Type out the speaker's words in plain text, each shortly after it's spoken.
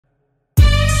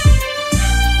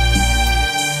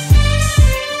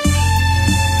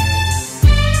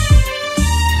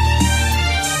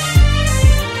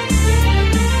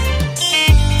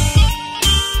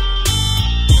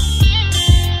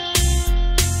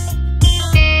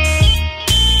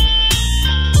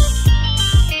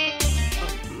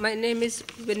My name is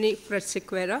Winnifred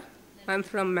Sequeira. I'm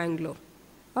from Mangalore.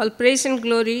 All praise and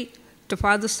glory to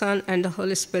Father, Son, and the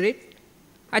Holy Spirit.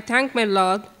 I thank my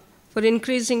Lord for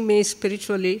increasing me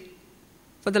spiritually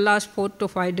for the last 4 to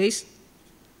 5 days.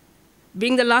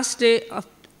 Being the last day of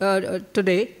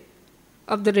today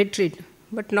of the retreat,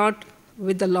 but not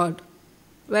with the Lord,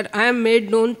 where I am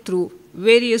made known through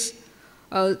various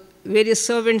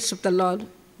servants of the Lord,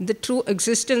 the true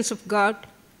existence of God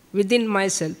within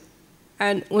myself,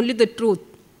 and only the truth,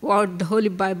 what the Holy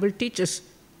Bible teaches.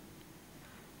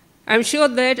 I am sure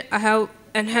that I have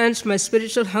enhanced my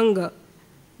spiritual hunger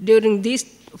during these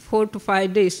 4 to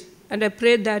 5 days, and I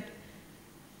pray that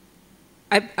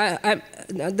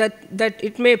that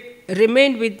it may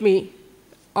remain with me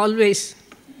always.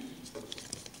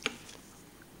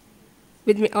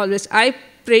 I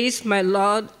praise my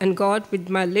Lord and God with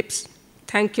my lips.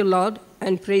 Thank you, Lord,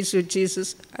 and praise you,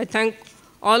 Jesus. I thank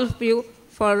all of you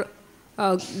for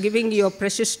giving your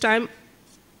precious time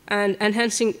and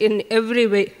enhancing in every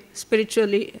way,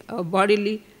 spiritually,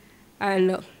 bodily,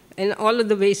 and in all of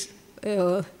the ways,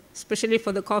 especially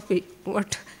for the coffee.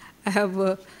 What I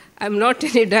have, I'm not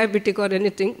any diabetic or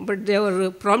anything, but they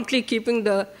were promptly keeping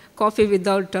the coffee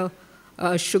without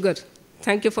sugar.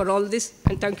 Thank you for all this,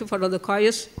 and thank you for all the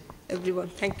choirs, everyone.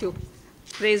 Thank you.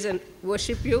 Praise and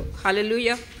worship you.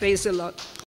 Hallelujah. Praise the Lord.